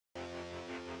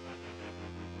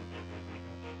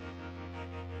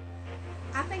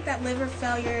I think that liver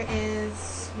failure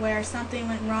is where something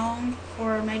went wrong,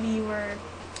 or maybe you were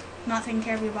not taking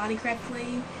care of your body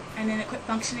correctly, and then it quit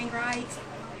functioning right.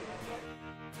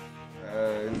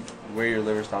 Where your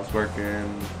liver stops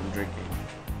working from drinking.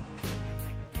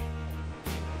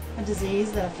 A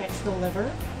disease that affects the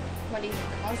liver. What do you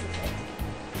think causes it?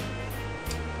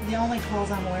 The only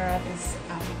cause I'm aware of is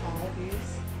alcohol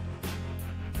abuse.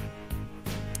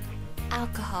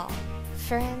 Alcohol,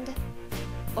 friend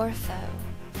or foe?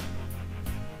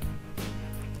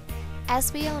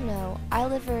 As we all know, our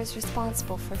liver is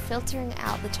responsible for filtering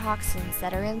out the toxins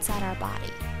that are inside our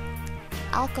body.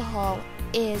 Alcohol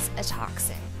is a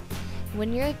toxin.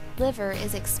 When your liver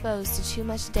is exposed to too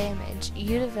much damage,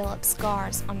 you develop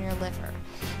scars on your liver,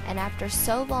 and after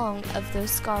so long of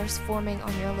those scars forming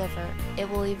on your liver, it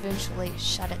will eventually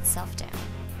shut itself down.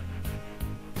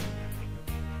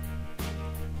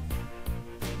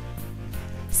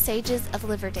 Stages of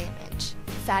liver damage.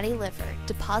 Fatty liver.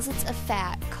 Deposits of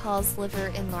fat cause liver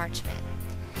enlargement.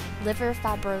 Liver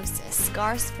fibrosis.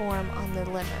 Scars form on the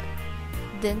liver.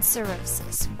 Then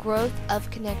cirrhosis. Growth of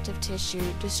connective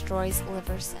tissue destroys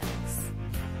liver cells.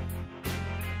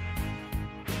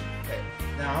 Okay,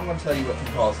 now I'm going to tell you what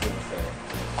can cause liver failure,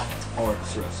 or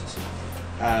cirrhosis.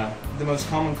 The most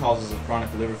common causes of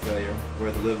chronic liver failure,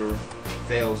 where the liver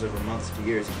fails over months to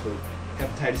years, include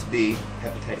hepatitis B,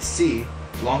 hepatitis C,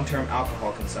 long-term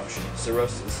alcohol consumption,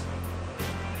 cirrhosis,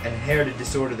 an inherited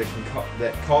disorder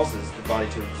that causes the body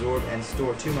to absorb and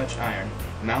store too much iron,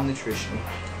 malnutrition.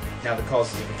 Now, the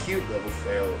causes of acute liver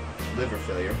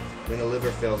failure, when the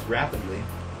liver fails rapidly,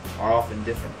 are often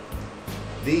different.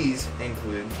 These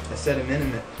include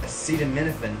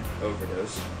acetaminophen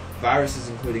overdose, viruses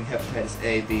including hepatitis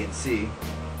A, B, and C,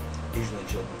 usually in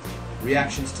children,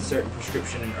 reactions to certain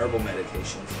prescription and herbal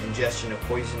medications, ingestion of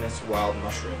poisonous wild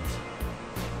mushrooms.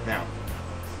 Now,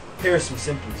 here are some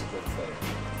symptoms of liver failure: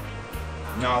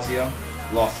 nausea,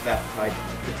 loss of appetite,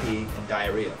 fatigue, and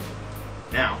diarrhea.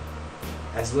 Now,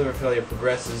 as liver failure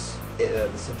progresses,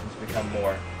 the symptoms become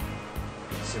more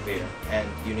severe and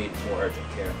you need more urgent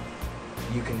care.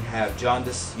 You can have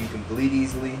jaundice, you can bleed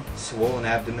easily, swollen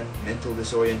abdomen, mental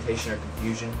disorientation or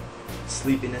confusion,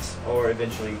 sleepiness, or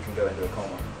eventually you can go into a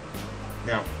coma.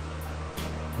 Now,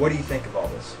 what do you think of all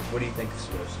this? What do you think of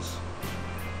cirrhosis?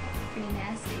 Pretty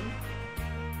nasty.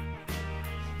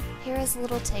 Here is a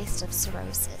little taste of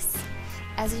cirrhosis.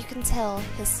 As you can tell,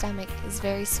 his stomach is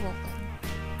very swollen.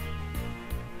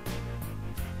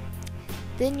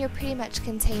 Then you're pretty much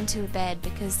contained to a bed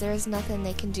because there is nothing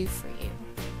they can do for you.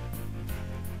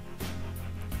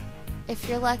 If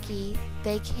you're lucky,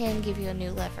 they can give you a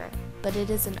new liver, but it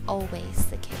isn't always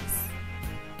the case.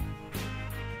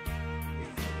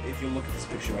 If you look at this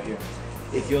picture right here,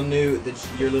 if you knew that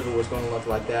your liver was going to look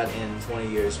like that in 20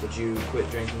 years, would you quit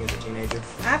drinking as a teenager?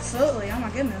 Absolutely. Oh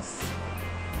my goodness.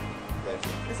 Okay.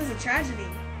 This is a tragedy.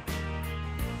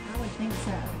 I would think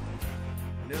so.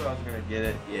 I knew I was going to get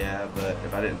it, yeah, but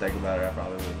if I didn't think about it, I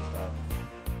probably wouldn't stop.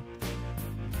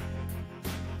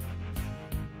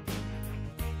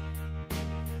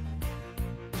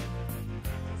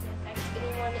 Does it affect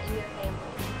anyone in your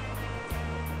family?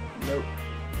 Nope.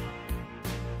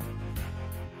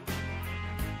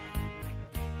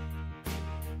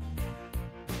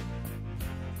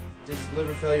 Does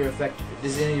liver failure affect,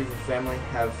 does any of your family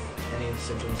have any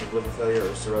symptoms of liver failure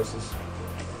or cirrhosis?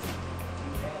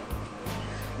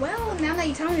 Well, now that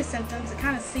you tell me the symptoms, it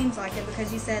kind of seems like it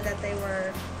because you said that they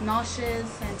were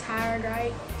nauseous and tired,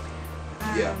 right?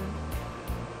 Yeah.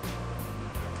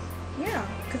 Yeah,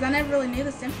 because I never really knew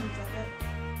the symptoms of it.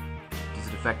 Does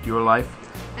it affect your life?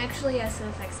 Actually, yes, it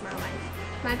affects my life.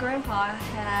 My grandpa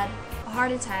had a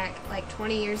heart attack like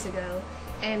 20 years ago,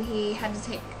 and he had to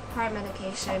take heart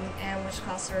medication, and which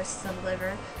caused cirrhosis of the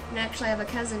liver. And actually, I have a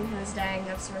cousin who is dying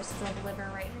of cirrhosis of the liver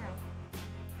right now.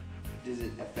 Does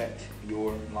it affect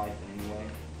your life in any way?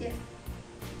 Yes.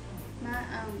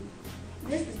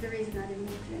 This is the reason I didn't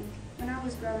want to drink. When I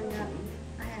was growing up,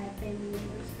 I had family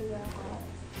members who were alcoholics,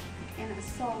 and I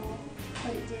saw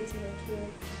what it did to their kids,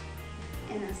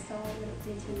 and I saw what it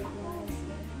did to their lives,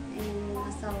 and I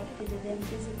saw what it did to them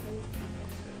physically.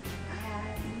 I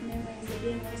had memories of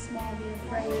being really small, being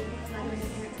afraid, because my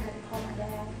grandparents had to call my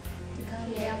dad to come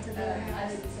down to their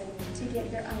house to get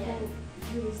their uncle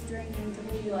who was drinking to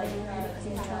leave them because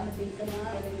he was trying to beat them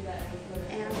up.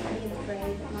 And I was being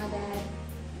afraid that my dad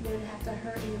would have to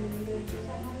hurt him and go to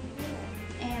jail.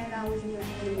 And I was near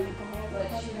hating alcohol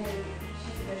because of that.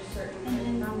 And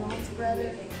then my mom's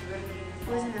brother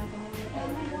was an alcoholic.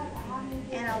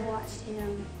 And I watched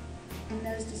him, and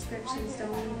those descriptions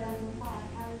don't even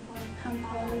come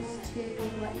close to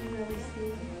what you really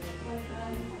see.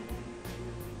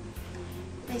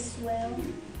 they swell,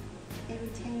 they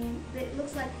retain. It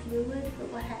looks like fluid, but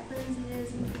what happens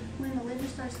is when the liver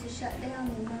starts to shut down,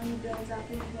 the ammonia builds up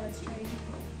in the bloodstream.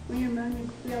 When your ammonia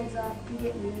builds up, you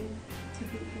get mean to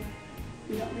people.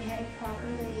 You don't behave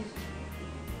properly.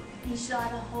 He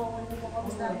shot a hole in the wall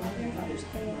beside my grandfather's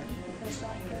head with a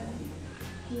shotgun.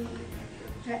 He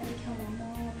threatened to kill my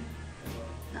mom.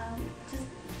 Just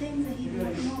things that he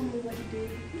normally wouldn't do.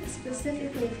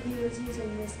 Specifically, if he was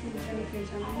using whiskey for any period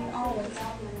of time. He always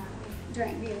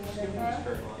drank beer all day.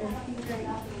 And if he drank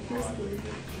whiskey,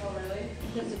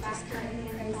 he would just kind of go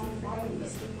crazy for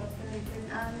days.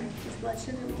 His blood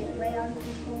sugar would get way out of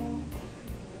control.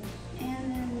 And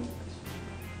then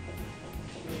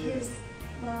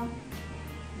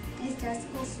his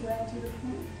testicles swelled to the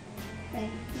point that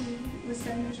he was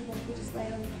so miserable he just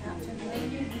laid on the couch and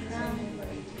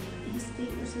his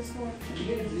feet were so sore he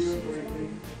couldn't do his shoes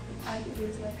on. All he could do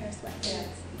was wear a pair of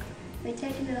sweatpants. They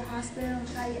take him to the hospital and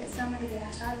try to get some of the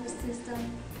gas out of his system,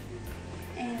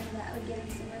 and that would give him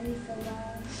some relief for a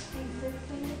while.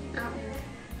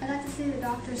 I got to see the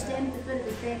doctor stand at the foot of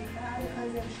his bed and cry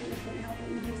because they were sure they couldn't help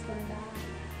him and he was going to die.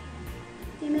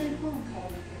 He made it home.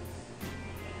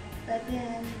 But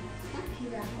then he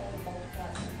died.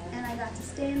 And I got to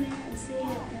stand there and see it,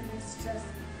 and it's just,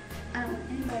 I don't want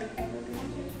anybody to ever be able to.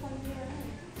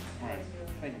 Alright,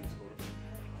 thank you, Ms. Gordon.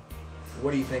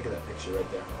 What do you think of that picture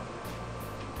right there?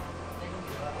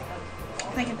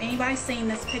 I think if anybody's seen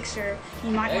this picture,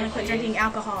 you might want to quit drinking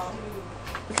alcohol.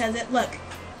 Because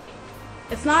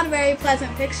it's not a very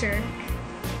pleasant picture.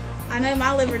 I know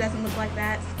my liver doesn't look like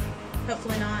that.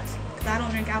 Hopefully not, because I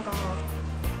don't drink alcohol.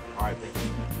 Alright, thank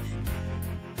you.